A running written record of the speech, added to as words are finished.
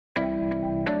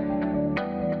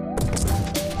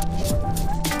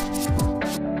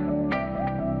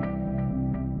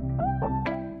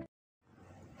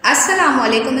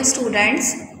Assalamualaikum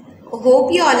students.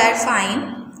 Hope you all are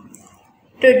fine.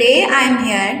 Today I am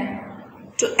here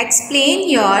to explain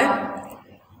your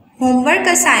homework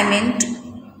assignment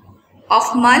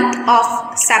of month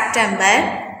of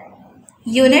September,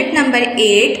 unit number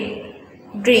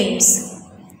 8, Dreams.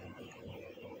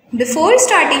 Before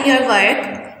starting your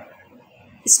work,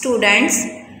 students,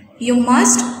 you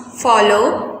must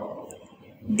follow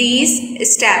these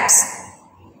steps.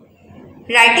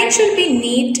 Writing should be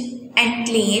neat and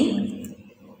clean.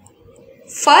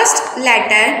 First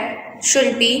letter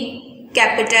should be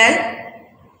capital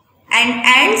and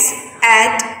ends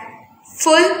at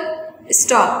full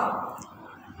stop.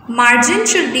 Margin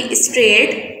should be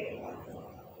straight.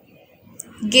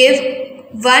 Give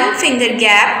one finger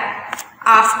gap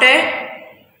after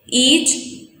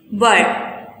each word.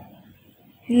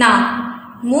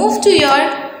 Now move to your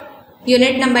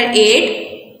unit number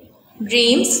 8,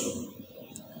 Dreams.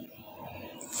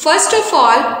 First of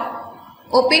all,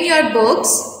 open your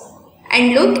books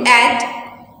and look at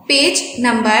page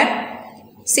number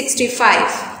 65.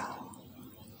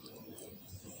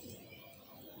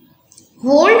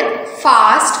 Hold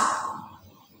fast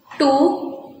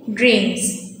to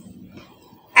dreams.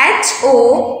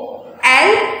 HOLD,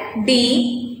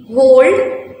 hold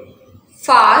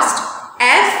fast.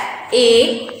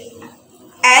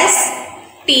 FAST,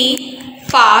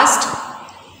 fast.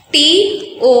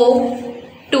 TO2,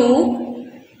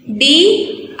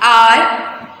 DREAMS,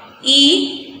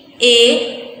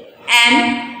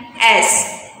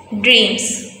 dreams.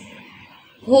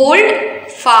 Hold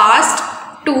fast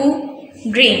to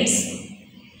dreams.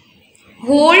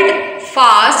 Hold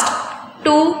fast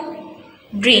to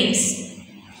dreams.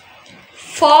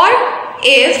 For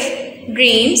if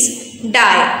dreams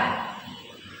die.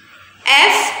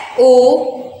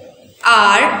 FOR,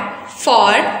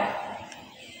 for.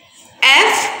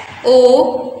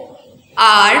 FOR,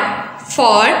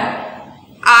 for.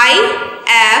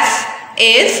 IF,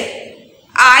 if.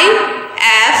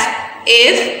 IF,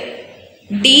 if.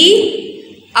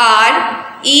 DREAMS,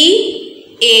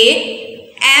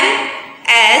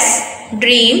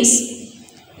 dreams.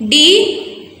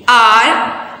 DREAMS,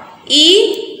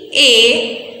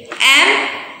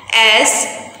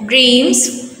 dreams.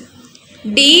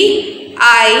 DIE,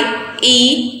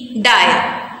 die.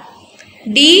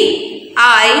 DIE,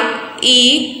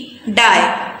 die.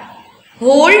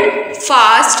 Hold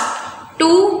fast to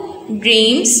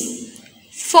dreams.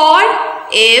 For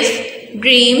if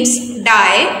dreams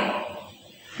die.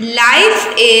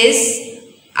 Life is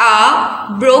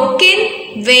a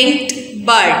broken winged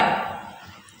bird.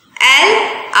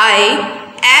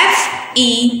 LIFE,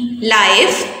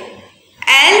 life.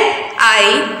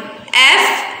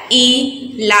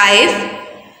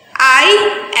 LIFE,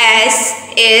 life.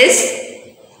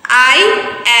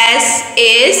 IS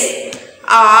is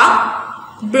a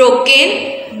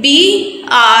broken, BROKEN,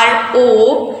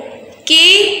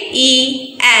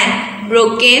 broken.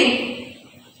 BROKEN,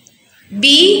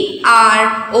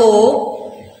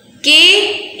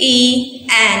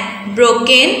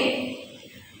 broken.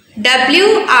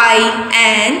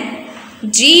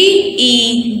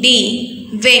 WINGED,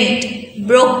 winged,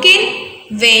 broken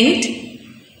winged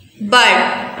bird.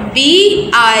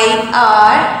 BIRD,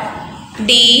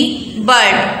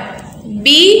 bird.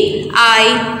 BIRD,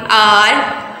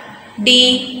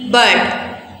 bird.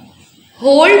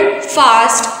 Hold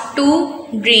fast to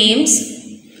dreams.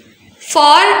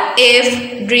 For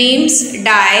if dreams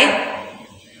die.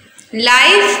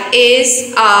 Life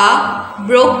is a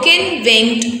broken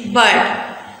winged bird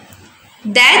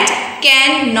that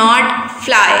cannot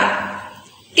fly.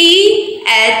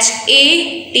 THAT,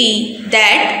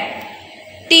 that.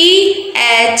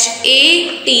 THAT,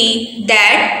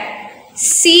 that.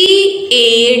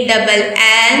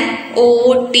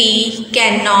 CANNOT,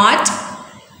 cannot.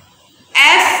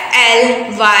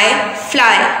 FLY,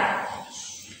 fly.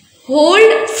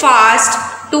 Hold fast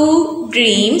to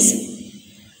dreams.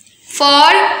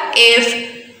 For if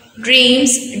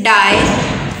dreams die.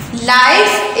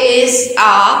 Life is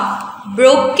a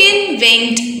broken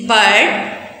winged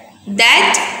bird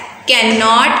that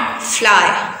cannot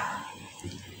fly.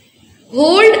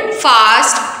 Hold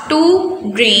fast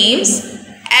to dreams.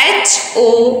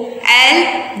 HOLD,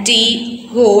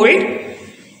 hold.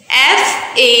 FAST,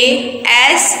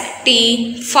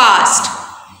 fast.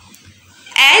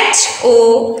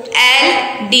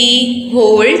 HOLD,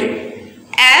 hold.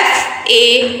 FAST,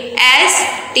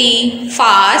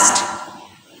 fast.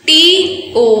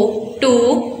 TO2,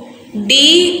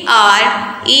 DREAMS,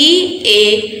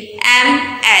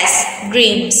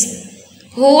 dreams.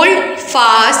 Hold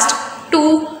fast to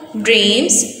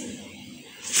dreams.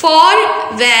 For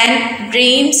when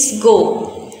dreams go.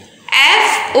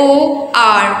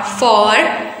 F-O-R for.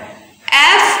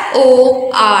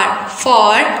 F-O-R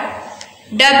for.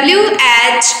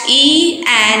 W-H-E-N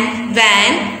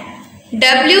when.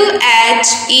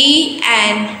 W-H-E-N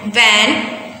when.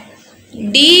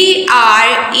 D-R-E-A-M-S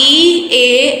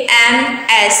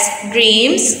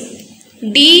dreams.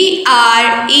 D-R-E-A-M-S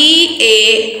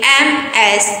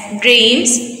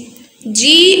dreams.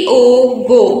 G-O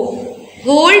go.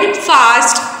 Hold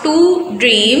fast to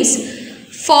dreams.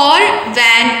 For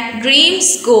when dreams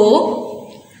go.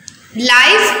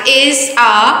 Life is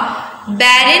a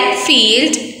barren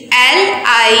field.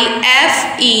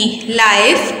 L-I-F-E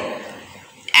life.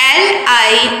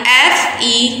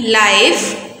 L-I-F-E life.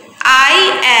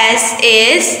 I-S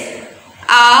is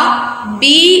a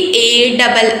B-A-R-R-E-N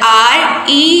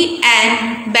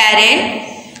barren.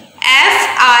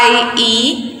 F-I-E-L-D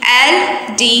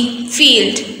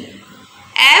field.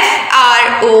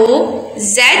 F-R-O-Z-E-N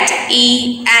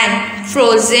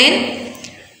frozen.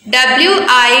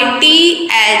 W-I-T-H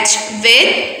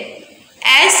with.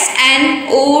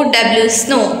 S-N-O-W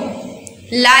snow.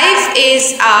 Life is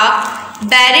a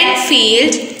barren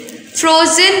field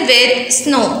frozen with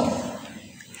snow.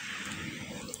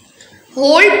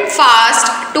 Hold fast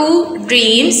to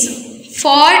dreams.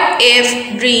 For if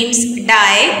dreams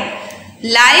die.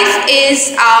 Life is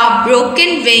a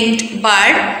broken winged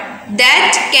bird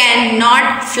that cannot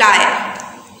fly.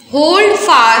 Hold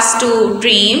fast to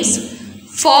dreams.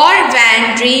 For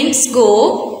when dreams go.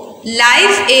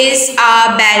 Life is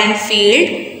a barren field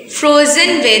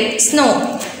frozen with snow.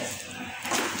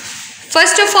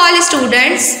 First of all,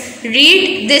 students, read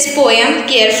this poem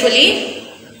carefully.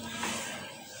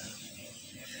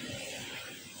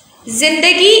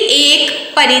 जिंदगी एक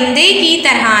परिंदे की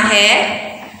तरह है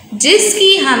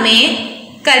जिसकी हमें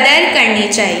कदर करनी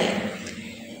चाहिए।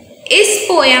 इस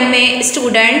पोयम में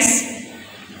स्टूडेंट्स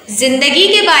जिंदगी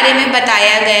के बारे में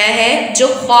बताया गया है जो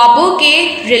ख्वाबों के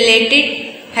रिलेटेड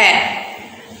है।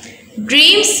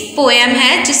 ड्रीम्स पोयम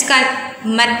है जिसका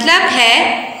मतलब है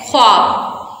ख्वाब।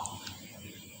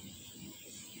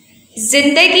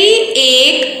 जिंदगी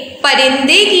एक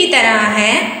परिंदे की तरह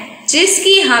है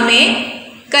जिसकी हमें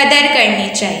कदर करनी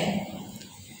चाहिए।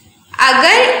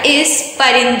 अगर इस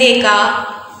परिंदे का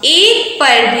एक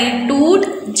पर भी टूट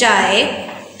जाए,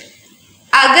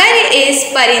 अगर इस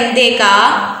परिंदे का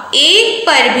एक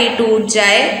पर भी टूट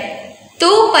जाए तो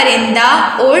परिंदा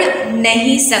उड़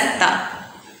नहीं सकता।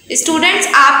 स्टूडेंट्स,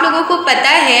 आप लोगों को पता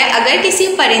है अगर किसी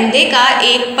परिंदे का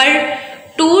एक पर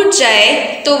टूट जाए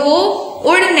तो वो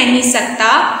उड़ नहीं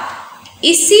सकता।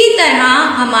 इसी तरह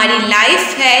हमारी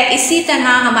लाइफ है, इसी तरह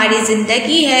हमारी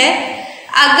ज़िंदगी है।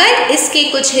 अगर इसके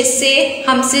कुछ हिस्से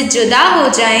हमसे जुदा हो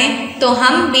जाएं तो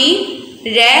हम भी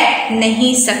रह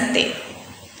नहीं सकते।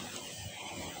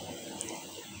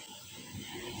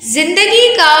 जिंदगी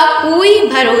का कोई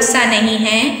भरोसा नहीं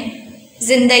है,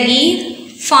 जिंदगी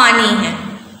फ़ानी है।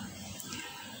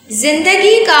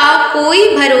 जिंदगी का कोई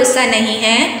भरोसा नहीं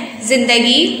है,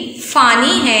 जिंदगी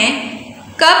फ़ानी है।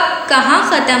 कब कहाँ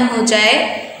ख़त्म हो जाए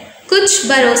कुछ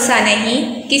भरोसा नहीं,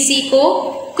 किसी को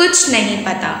कुछ नहीं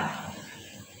पता।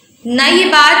 ना ये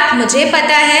बात मुझे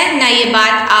पता है, ना ये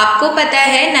बात आपको पता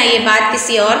है, ना ये बात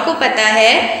किसी और को पता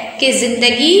है कि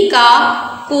ज़िंदगी का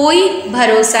कोई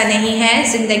भरोसा नहीं है,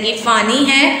 ज़िंदगी फ़ानी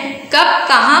है। कब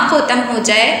कहाँ ख़त्म हो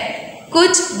जाए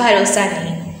कुछ भरोसा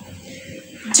नहीं।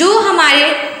 जो हमारे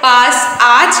पास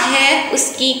आज है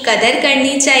उसकी कदर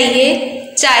करनी चाहिए,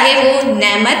 चाहे वो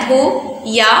नेमत हो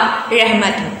या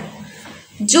रहमत हो।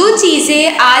 जो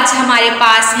चीज़ें आज हमारे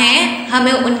पास हैं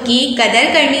हमें उनकी कदर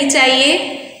करनी चाहिए।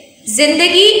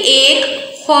 ज़िंदगी एक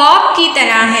ख्वाब की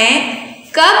तरह है,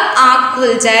 कब आँख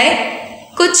खुल जाए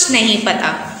कुछ नहीं पता।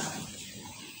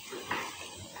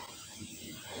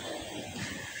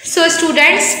 सो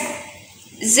स्टूडेंट्स,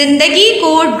 ज़िंदगी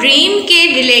को ड्रीम के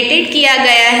रिलेटेड किया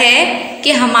गया है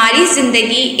कि हमारी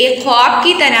ज़िंदगी एक ख्वाब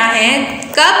की तरह है,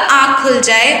 कब आँख खुल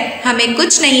जाए हमें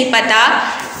कुछ नहीं पता।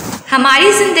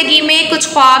 हमारी ज़िंदगी में कुछ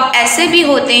ख्वाब ऐसे भी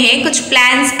होते हैं, कुछ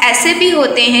प्लान्स ऐसे भी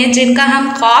होते हैं जिनका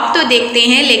हम ख्वाब तो देखते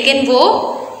हैं लेकिन वो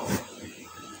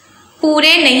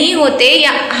पूरे नहीं होते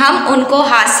या हम उनको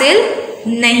हासिल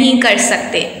नहीं कर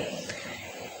सकते।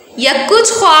 या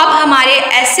कुछ ख्वाब हमारे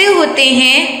ऐसे होते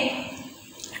हैं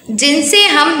जिनसे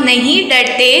हम नहीं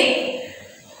डरते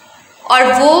और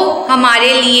वो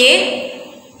हमारे लिए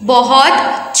बहुत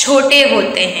छोटे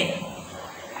होते हैं।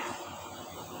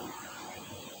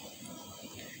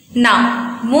 Now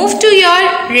move to your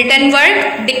written word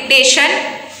dictation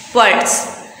words.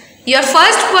 Your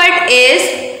first word is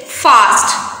fast.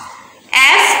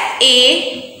 F-A-S-T,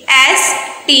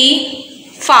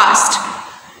 fast.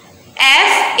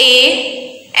 F-A-S-T,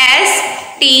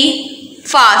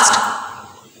 fast.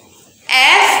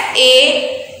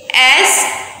 F-A-S-T,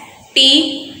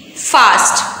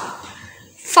 fast.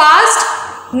 Fast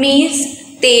means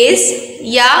तेज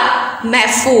या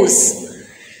महफूज.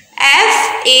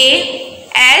 F-A-S-T,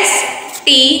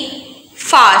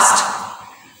 fast.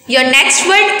 Your next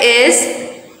word is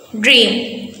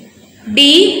dream.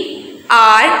 D-R-E-A-M,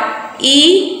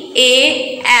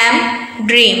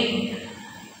 dream.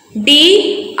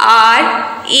 D-R-E-A-M,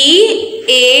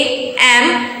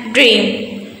 dream.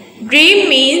 Dream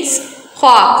means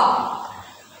ख्वाब.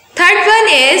 Third one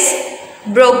is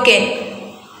broken.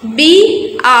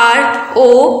 B-R-O-K-E-N,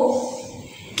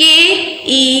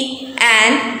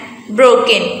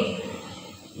 broken.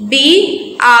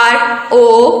 B-R-O-K-E-N,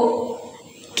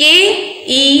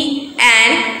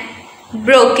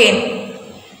 broken.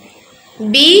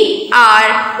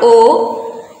 B-R-O-K-E-N,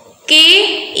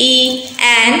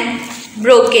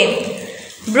 broken.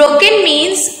 Broken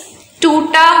means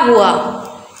टूटा हुआ.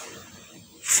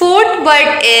 Fourth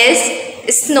word is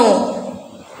snow.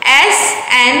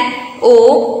 S-N-O-W,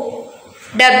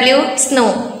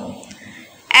 snow.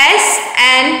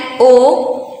 S-N-O-W,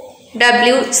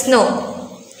 snow.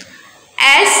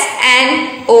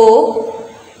 S-N-O-W,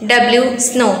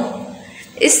 snow.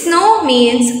 Snow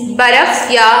means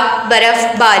बर्फ या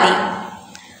बर्फबारी.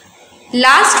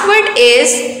 Last word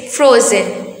is frozen.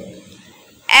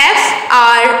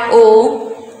 F-R-O-Z-E-N,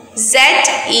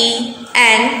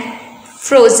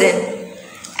 frozen.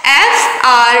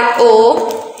 F-R-O-Z-E-N,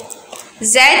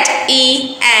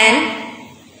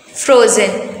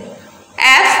 frozen.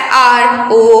 F-R-O-Z-E-N,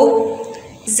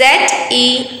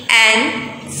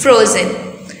 frozen.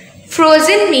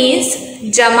 Frozen means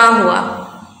जमा हुआ.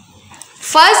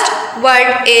 First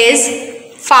word is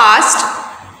fast.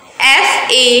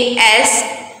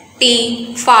 F-A-S-T,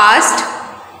 fast.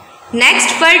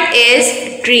 Next word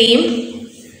is dream.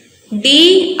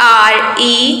 D-R-E-A-M,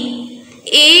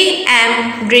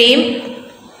 dream.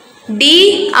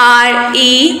 D-R-E-A-M,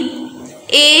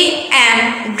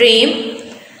 dream.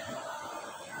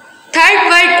 Third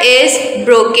word is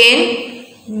broken.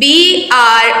 B-R-O-K-E-N,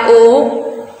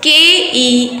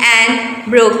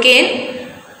 broken.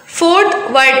 Fourth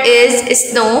word is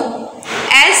snow.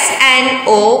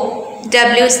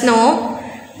 S-N-O-W, snow.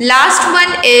 Last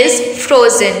one is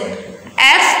frozen.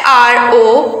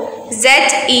 F-R-O-Z-E-N,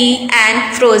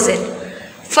 frozen.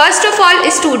 First of all,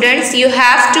 students, you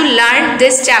have to learn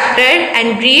this chapter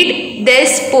and read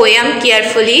this poem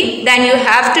carefully. Then you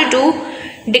have to do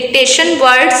dictation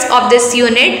words of this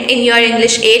unit in your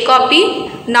English A copy.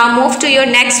 Now move to your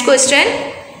next question.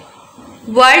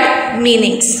 Word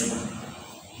meanings.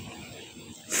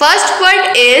 First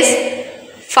word is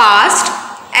fast.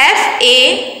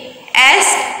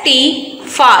 F-A-S-T,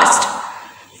 fast.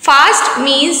 Fast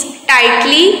means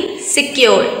tightly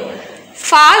secure.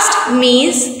 Fast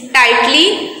means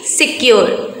tightly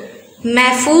secure.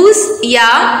 महफूज या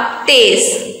तेज.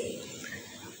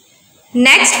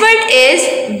 Next word is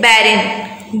barren.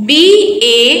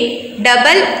 B-A-R-R-E-N,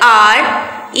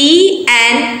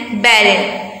 barren.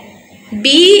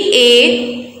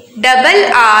 B-A-R-R-E-N,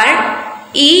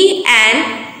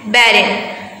 barren.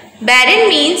 Barren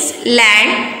means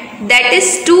land that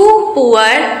is too poor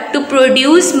to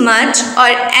produce much or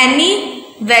any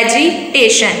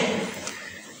vegetation.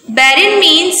 Barren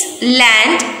means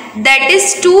land that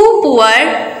is too poor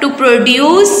to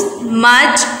produce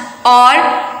much or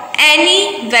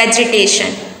any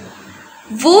vegetation.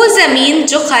 वो ज़मीन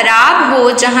जो ख़राब हो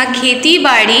जहाँ खेती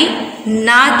बाड़ी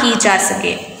ना की जा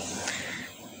सके.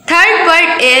 Third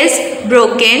word is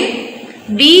broken.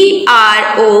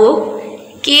 B-R-O-K-E-N,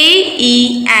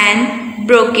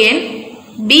 broken.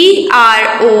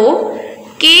 B-R-O-K-E-N,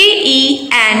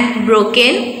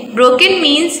 broken. Broken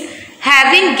means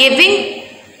having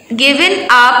given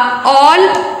up all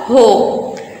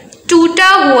hope. टूटा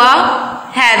हुआ,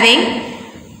 having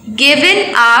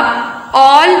given up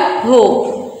all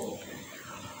hope.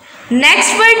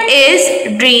 Next word is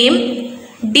dream.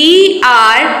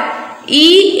 D-R-E-A-M,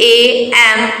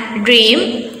 dream.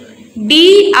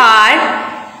 D-R-E-A-M,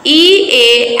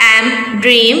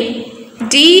 dream.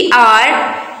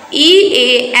 D-R-E-A-M,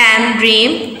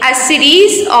 dream. A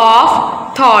series of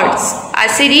thoughts. A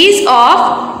series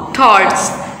of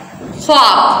thoughts.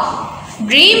 ख्वाब.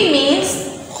 Dream means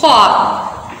ख्वाब.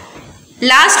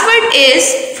 Last word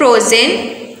is frozen.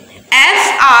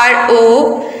 F-R-O-Z-E-N,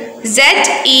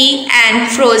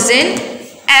 frozen.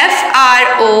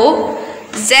 F-R-O-Z-E-N,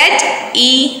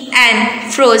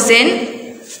 frozen.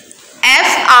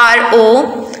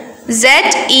 F-R-O-Z-E-N,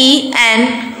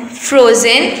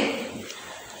 frozen.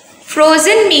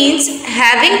 Frozen means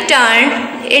having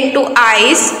turned into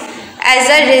ice as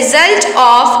a result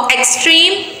of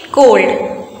extreme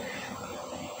cold.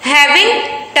 Having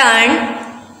turned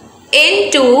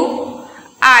into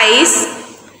ice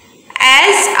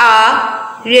as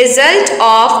a result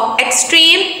of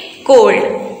extreme cold.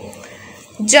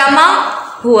 जमा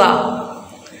हुआ.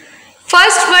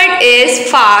 First word is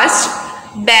fast,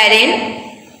 barren,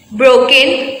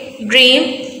 broken, dream,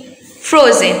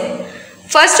 frozen.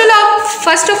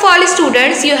 First of all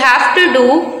students, you have to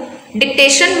do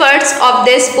dictation words of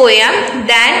this poem,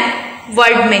 then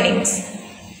word meanings.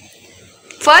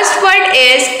 First word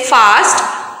is fast,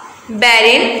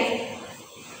 barren,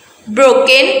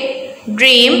 broken,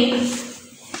 dream,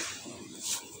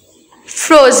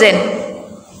 frozen.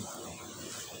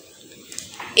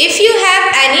 If you have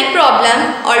any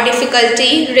problem or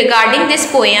difficulty regarding this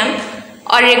poem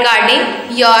or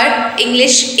regarding your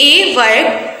English A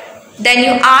work, then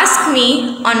you ask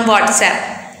me on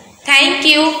WhatsApp. Thank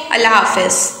you. Allah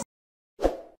Hafiz.